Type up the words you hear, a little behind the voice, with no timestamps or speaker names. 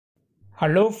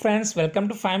Hello friends, welcome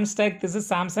to Tech. This is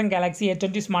Samsung Galaxy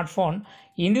A20 smartphone.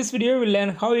 In this video, we'll learn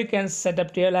how you can set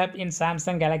up Tail app in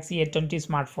Samsung Galaxy A20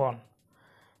 smartphone.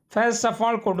 First of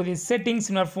all, go to the settings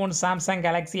in your phone Samsung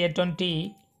Galaxy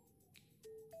A20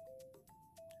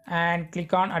 and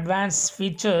click on Advanced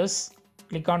Features.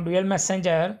 Click on Dual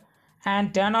Messenger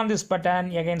and turn on this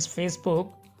button against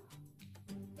Facebook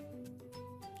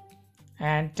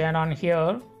and turn on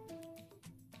here.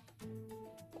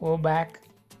 Go back.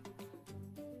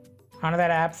 Another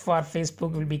app for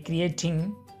Facebook will be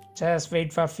creating. Just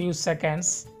wait for a few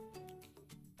seconds.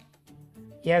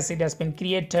 Yes, it has been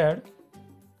created.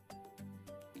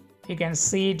 You can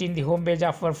see it in the home page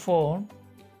of our phone.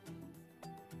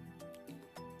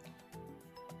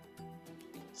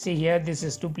 See here, this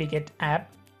is duplicate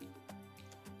app.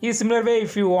 In similar way,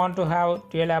 if you want to have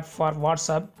dual app for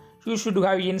WhatsApp, you should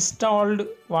have installed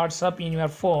WhatsApp in your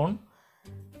phone.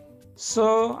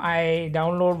 So I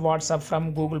download WhatsApp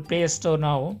from Google Play Store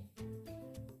now.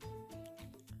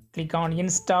 Click on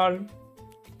install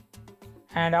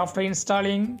and after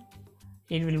installing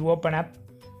it will open up.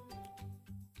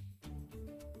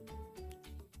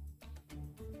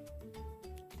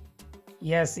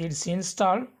 Yes, it's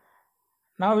installed.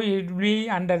 Now it will be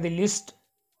under the list.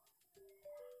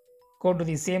 Go to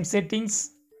the same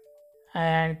settings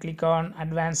and click on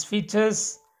advanced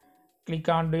features. Click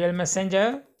on dual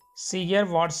messenger. See here,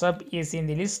 WhatsApp is in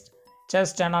the list.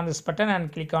 Just turn on this button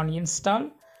and click on install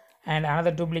and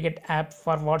another duplicate app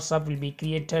for WhatsApp will be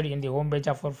created in the home page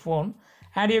of your phone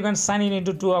and you can sign in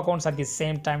into two accounts at the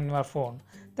same time in your phone.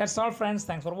 That's all friends.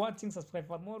 Thanks for watching. Subscribe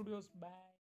for more videos. Bye.